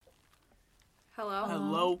Hello.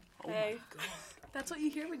 Hello. Hey. Oh my God. That's what you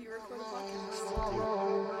hear when you record a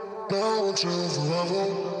podcast. Now until forever.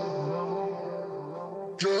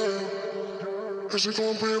 Yeah. Is it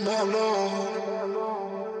gonna be my love?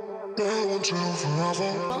 Now until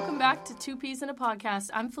forever. Welcome back to Two Peas in a Podcast.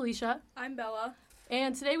 I'm Felicia, I'm Bella.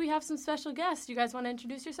 and today we have some special guests. You guys want to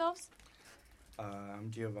introduce yourselves? I'm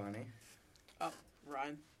Giovanni. Oh,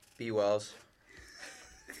 Ryan. B. Wells.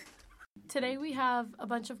 Today we have a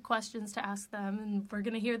bunch of questions to ask them, and we're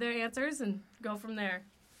going to hear their answers and go from there.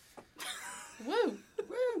 Woo!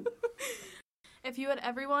 Woo! If you had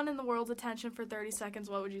everyone in the world's attention for 30 seconds,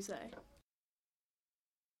 what would you say?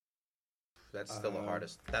 That's still the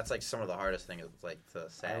hardest. That's like some of the hardest things to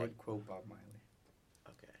say. I would quote Bob Marley.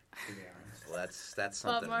 Okay. To be honest. Well, that's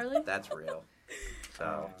something. Bob Marley? That's real.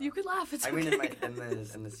 So You could laugh. It's I okay. mean,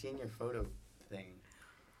 in the senior photo thing,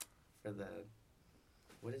 for the,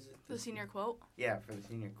 what is it? The senior quote? Yeah, for the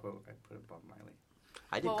senior quote, I put a Bob Marley.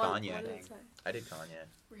 I did What Kanye. did it say? I did Kanye.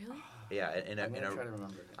 Really? Yeah, in I'm gonna a try to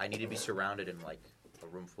remember. I need to be surrounded in like a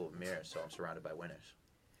room full of mirrors, so I'm surrounded by winners.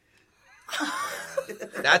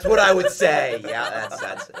 That's what I would say. Yeah,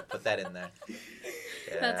 that's it. Put that in there. Yeah.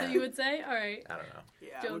 That's what you would say? All right. I don't know.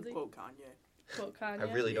 Yeah, I Jonesy? would quote Kanye. Quote Kanye.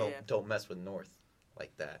 I really Yeah. don't mess with North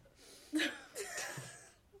like that.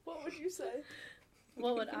 What would you say?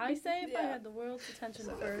 What would I say if I Yeah. had the world's attention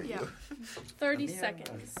for Yeah. 30 Yeah,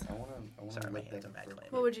 seconds? I wanna Sorry, my let hands that are mad for- clean.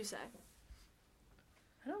 What would you say?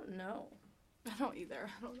 I don't know. I don't either.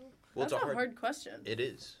 I don't know. Well, That's it's a hard question. It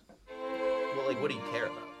is. Well, like, what do you care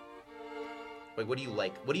about? Like, what do you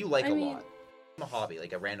like? What do you like I a mean- lot? A hobby,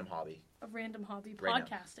 like a random hobby. A random hobby. Right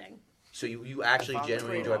now. Podcasting. So you actually found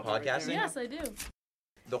genuinely the enjoy right one. podcasting? Yes, I do.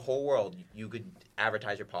 The whole world, you could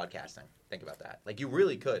advertise your podcasting. Think about that. Like, you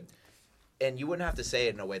really could. And you wouldn't have to say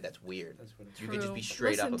it in a way that's weird. That's what it's You could just be True.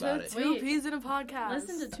 straight up Listen about to it. Two Wait. Peas in a Podcast.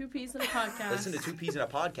 Listen to Two Peas in a Podcast. Listen to Two Peas in a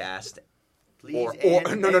podcast. Please, Or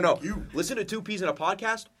and no. you. Listen to Two Peas in a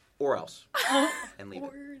podcast or else. And leave it.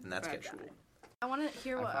 Or- And that's good. Factual. I want to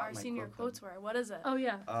hear I what found our my senior quote quotes were. What is it? Oh,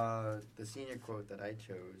 yeah. The senior quote that I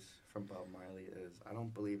chose from Bob Marley is, "I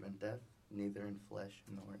don't believe in death, neither in flesh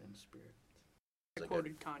nor in spirit." I It's a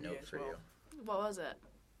quoted good Kanye note as for well. you. What was it?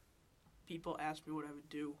 People ask me what I would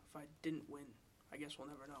do if I didn't win. I guess we'll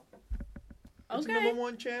never know. It's Okay. number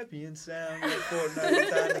one champion sound. Fortnite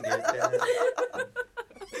time to get down.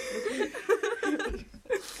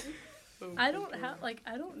 I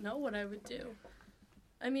don't know what I would do.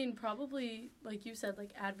 I mean, probably, like you said,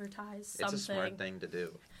 like advertise something. It's a smart thing to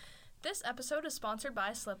do. This episode is sponsored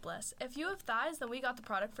by Slipless. If you have thighs, then we got the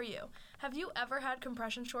product for you. Have you ever had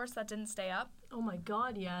compression shorts that didn't stay up? Oh my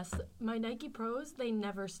god, yes. My Nike Pros, they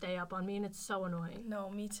never stay up on me, and it's so annoying. No,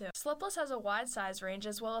 me too. Slipless has a wide size range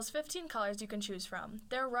as well as 15 colors you can choose from.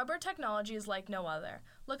 Their rubber technology is like no other.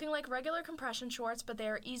 Looking like regular compression shorts, but they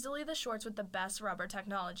are easily the shorts with the best rubber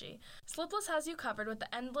technology. Slipless has you covered with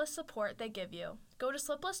the endless support they give you. Go to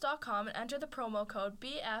slipless.com and enter the promo code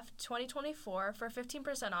BF2024 for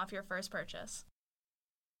 15% off your first purchase.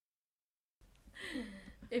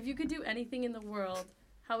 If you could do anything in the world,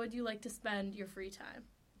 how would you like to spend your free time?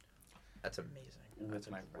 That's amazing. With That's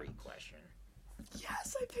a my great friends. question.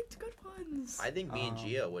 Yes, I picked good ones. I think me and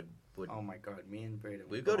Gia would Oh my god, me and Brayden.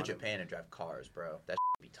 we'd go to Japan and drive cars, bro. That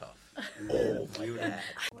would be tough. Oh my God.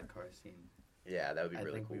 The car scene. Yeah, that would be I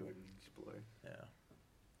really think cool. we would explore.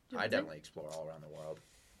 Yeah, I definitely explore all around the world.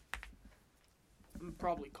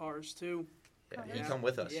 Probably cars too. Yeah, Yeah. he'd come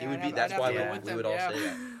with us. Yeah, he would I'd be. have- That's I'd have why to we, go with we them, would all yeah. say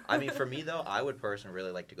that. I mean, for me though, I would personally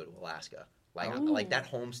really like to go to Alaska. Like Ooh. like that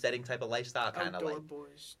homesteading type of lifestyle, kind of Outdoor like.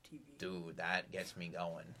 Boys TV. Dude, that gets me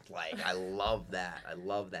going. Like, I love that. I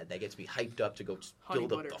love that. That gets me hyped up to go Honey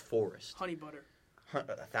build butter. a forest. Honey butter.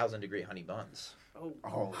 1,000-degree honey buns. Oh.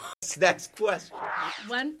 Oh, Next question.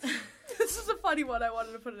 When This is a funny one. I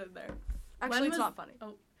wanted to put it in there. Actually, When it's was- not funny.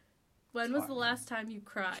 when was the Fine. last time you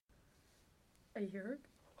cried? A year?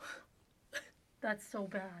 That's so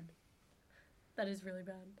bad. That is really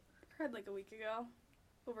bad. I heard like a week ago.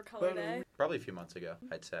 Over Color Day. Probably a few months ago,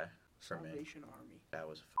 I'd say. For me, Salvation Army. that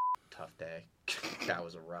was a tough day. That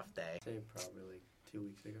was a rough day. I'd say probably like 2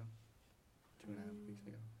 weeks ago. 2.5 weeks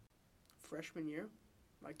ago. Freshman year,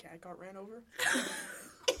 my cat got ran over.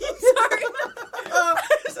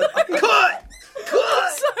 Cut! Cut!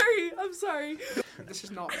 I'm sorry. This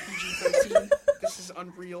is not PG-13. This is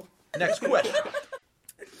unreal. Next question.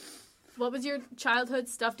 What was your childhood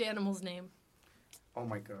stuffed animal's name? Oh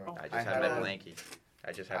my god. Oh, I just had my blankie.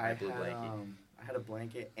 I just had my blue blankie. I had a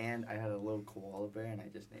blanket and I had a little koala bear and I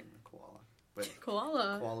just named him Koala. But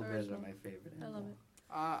Koala. koala bears are Original. my favorite I animal. love it.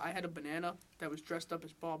 I had a banana that was dressed up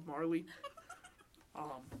as Bob Marley.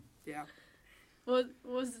 Yeah. What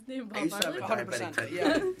was his name? I Bob used to have Marley? a diabetic 100%.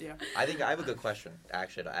 teddy. Yeah. I think I have a good question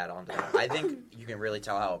actually to add on to that. I think you can really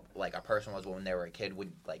tell how like a person was when they were a kid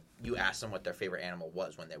when like you asked them what their favorite animal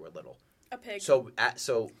was when they were little. A pig. So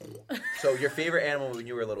your favorite animal when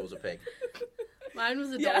you were little was a pig. Mine was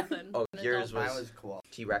a Yeah. dolphin. Oh, A yours dolphin. Mine was cool.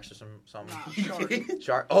 T-Rex or some Nah, shark.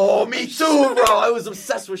 shark. Oh, me too, bro. I was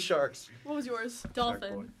obsessed with sharks. What was yours?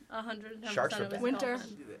 Dolphin. 110%. Sharks are it was bad. Winter.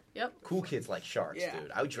 dolphin. Yep. Cool kids like sharks, Yeah.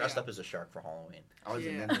 dude. I dressed Yeah. up as a shark for Halloween. I was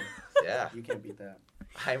a Yeah. ninja. Yeah. You can't beat that.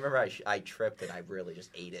 I remember I tripped and I really just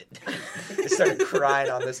ate it. I started crying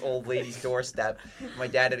on this old lady's doorstep. My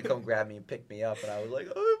dad had to come grab me and pick me up, and I was like,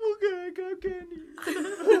 "I'm okay, I got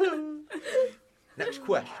candy." Next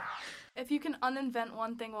question. If you can uninvent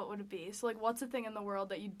one thing, what would it be? So, like, what's a thing in the world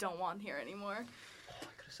that you don't want here anymore? Oh, I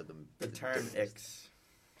could have said The term X.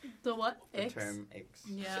 The what? The X? term X.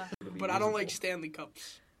 Yeah. But I don't like Stanley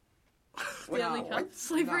Cups. Stanley Wow. Cups?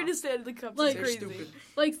 Slavery Nah. to Stanley Cups Like- is They're crazy. stupid.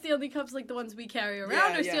 Like Stanley Cups, like the ones we carry around,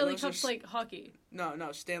 Yeah, or yeah, Stanley those are Cups like hockey?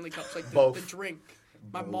 No, Stanley Cups like the Both. drink.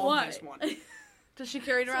 My Both. mom Why? has one. Does she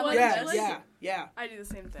carry it around So like Yeah, this? yeah. I do the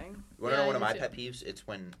same thing. You want to know Yeah, one of you my too. pet peeves? It's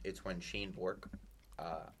when Shane Bork,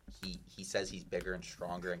 he says he's bigger and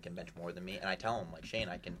stronger and can bench more than me, and I tell him like Shane,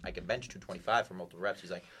 I can bench 225 for multiple reps.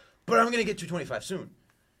 He's like, but I'm gonna get 225 soon,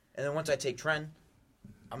 and then once I take Tren,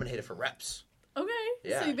 I'm gonna hit it for reps. Okay.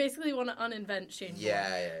 Yeah. So you basically want to uninvent Shane.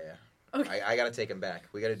 Yeah. Okay. I gotta take him back.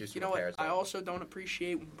 We gotta do some You know what? repairs. I though. also don't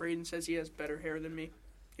appreciate when Brayden says he has better hair than me.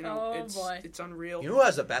 You know, Oh, it's boy. it's unreal. You know who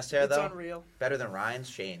has the best hair it's though? unreal. Better than Ryan's?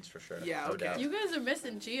 Shane's for sure. Yeah, no okay. doubt. You guys are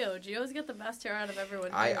missing Gio. Gio's got the best hair out of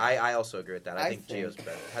everyone. I also agree with that. I I think think- Gio's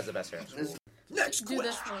better, has the best hair in school. This- Next Do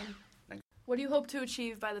this question. one. What do you hope to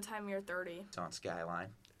achieve by the time you're 30? It's on Skyline.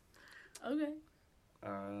 Okay.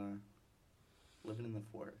 Living in the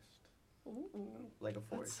forest. Ooh. Like a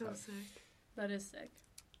forest house. sick. That is sick.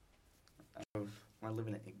 Want to live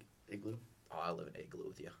in an igloo? Oh, I'll live in an igloo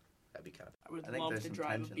with you. That'd be kind of I would I think love there's to some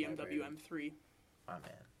drive a tension there, BMW Brayden. M3. my man.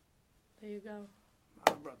 There you go.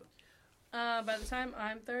 My brother. By the time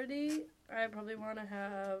I'm 30, I probably want to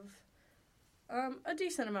have a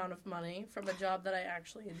decent amount of money from a job that I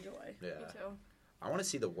actually enjoy. Yeah. Me too. I want to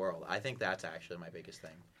see the world. I think that's actually my biggest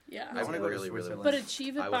thing. Yeah. I wanna go to really Switzerland. But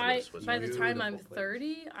achieve I it would go to by Switzerland. the time I'm Beautiful place.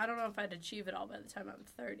 30. I don't know if I'd achieve it all by the time I'm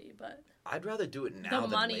 30, but I'd rather do it now than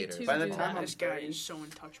money later. to By the do time that. I'm This guy 30, is so in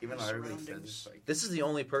touch with even his though everybody says surroundings. it's like, This is the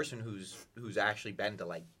only person who's actually been to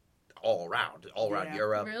like all around Yeah.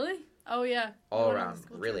 Europe, really? Oh yeah. all I went on a around,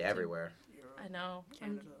 school really trip, too. everywhere. Europe, I know.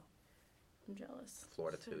 Canada. I'm jealous.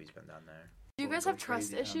 Florida too. He's been down there. Do you guys Go have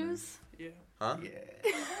trust crazy down there. issues? Yeah. Huh?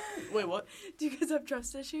 yeah. Wait, what? Do you guys have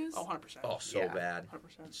trust issues? Oh, 100%. Oh, so Yeah. bad.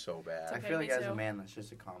 100%. So bad. I Okay, feel like me as too. a man, that's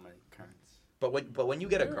just a common occurrence. But when you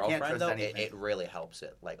get a Really? Can't girlfriend trust though, anything. it really helps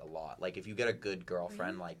it like a lot. Like if you get a good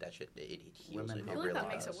girlfriend, like that shit, it heals Women it. It help. I feel like really that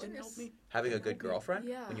makes it does. Didn't help worse. me. Having a good girlfriend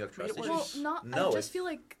Yeah. when you have Made trust it Well, issues. not. No, I just if- feel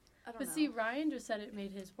like I don't But know. see, Ryan just said it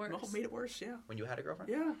made his worse. No, made it worse, yeah. When you had a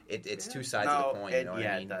girlfriend, Yeah. it's Yeah. two sides No, of the coin. You it- know what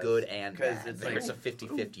yeah, I it mean? does. Good and 'Cause bad. it's There's like- a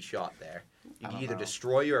 50-50 shot there. You I can don't either know.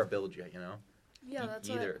 destroy you or build you. You know. yeah, You that's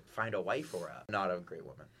either find a wife or not a great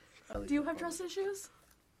woman. Do you have trust issues?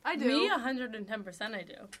 I do. Me, 110% I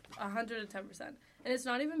do. 110%. And it's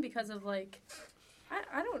not even because of, like,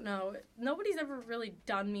 I don't know. Nobody's ever really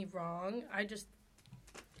done me wrong. I just,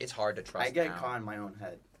 It's hard to trust. I get now. caught in my own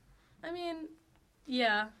head. I mean,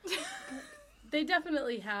 yeah. They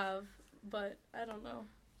definitely have, but I don't know.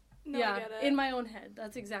 No, yeah, I get it. in my own head.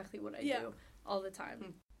 That's exactly what I Yeah. do all the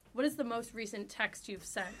time. What is the most recent text you've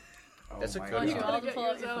sent? Oh That's a my good I want you one. God. all Gotta to get pull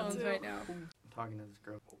out yours your out, phones too. right now. I'm talking to this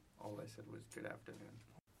girl. All I said was good afternoon.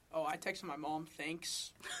 Oh, I texted my mom,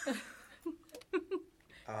 thanks.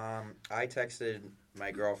 I texted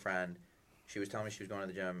my girlfriend. She was telling me she was going to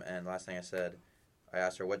the gym, and last thing I said, I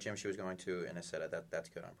asked her what gym she was going to, and I said, "That's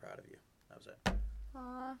good. I'm proud of you." That was it.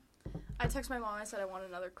 I text my mom. I said I want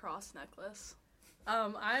another cross necklace.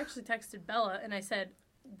 I actually texted Bella and I said,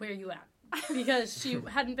 "Where you at?" Because she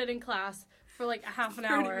hadn't been in class for like a half an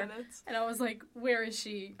 30 hour, minutes. and I was like, "Where is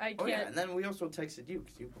she? I Oh yeah, can't." and then we also texted you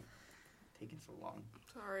because you were taking so long.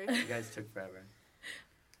 Sorry. You guys took forever.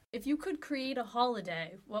 If you could create a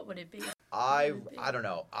holiday, what would it be? I don't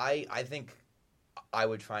know. I think I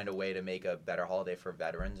would find a way to make a better holiday for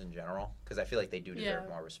veterans in general because I feel like they do deserve Yeah.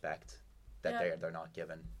 more respect that Yeah. they're not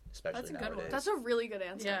given, especially That's a good one. nowadays. That's a really good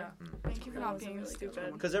answer. Yeah. Thank you for That not was a being really good stupid.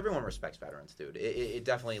 one. Because everyone respects veterans, dude. It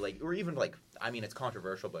definitely, like, or even, like, I mean, it's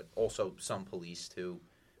controversial, but also some police, too.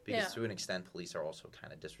 Because Yeah. to an extent, police are also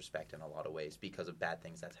kind of disrespected in a lot of ways because of bad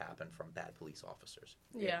things that's happened from bad police officers.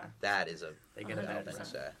 Yeah. That is a They get a bad bad thing to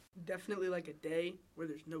press. say. Definitely like a day where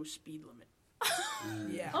there's no speed limit.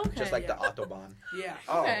 Yeah. Okay. Just like Yeah. the Autobahn. Yeah.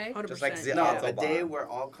 Oh, Okay. 100%. Just like the no, Autobahn. a day where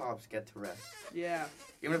all cops get to rest. Yeah.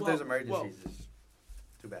 Even if Whoa, there's whoa. emergencies, it's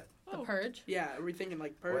too bad. The Purge. Yeah, are we thinking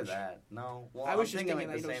like Or purge? that. No. Well, I was I'm just thinking like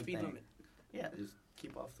like the no same speed thing. limit. Yeah, just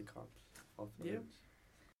keep off the cops. Off the Yeah. roads.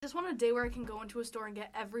 Just want a day where I can go into a store and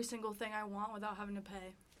get every single thing I want without having to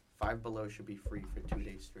pay. Five Below should be free for 2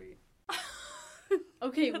 days straight.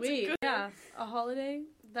 Okay, wait. Yeah, a holiday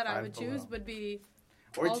that I Five would choose Below. would be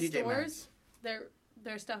Or all TJ stores. Maxx.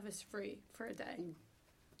 Their stuff is free for a day.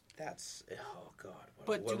 That's God.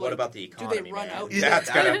 But do, What like, about the do economy? they run man? out? That's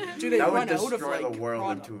gonna. Do they That would run out of destroy like the world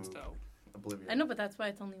products, into- though? Oblivion. I know, but that's why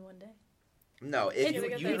it's only one day. No, It's, you need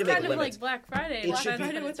to it's make kind of limits. like Black Friday. It but should be-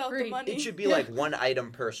 then it's without the free. money. It should be like one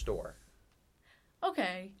item per store,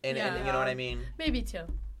 Okay. and yeah. you know what I mean. Maybe two.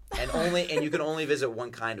 And you can only visit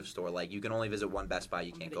one kind of store. Like you can only visit one Best Buy.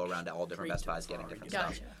 You can't go around to all different Best Buys getting different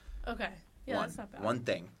stuff. Gotcha. Okay. Yeah, one, that's not bad. one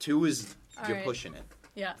thing. Two is All you're right. pushing it.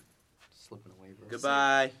 Yeah. Slipping away, bro.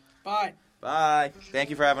 Goodbye. Bye. Bye. Thank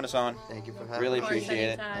you for having us on. Thank you for having Really me. Of course, appreciate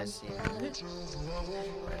it. anytime. Nice seeing you.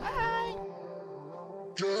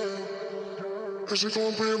 Yeah. Is it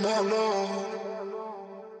gonna be my love?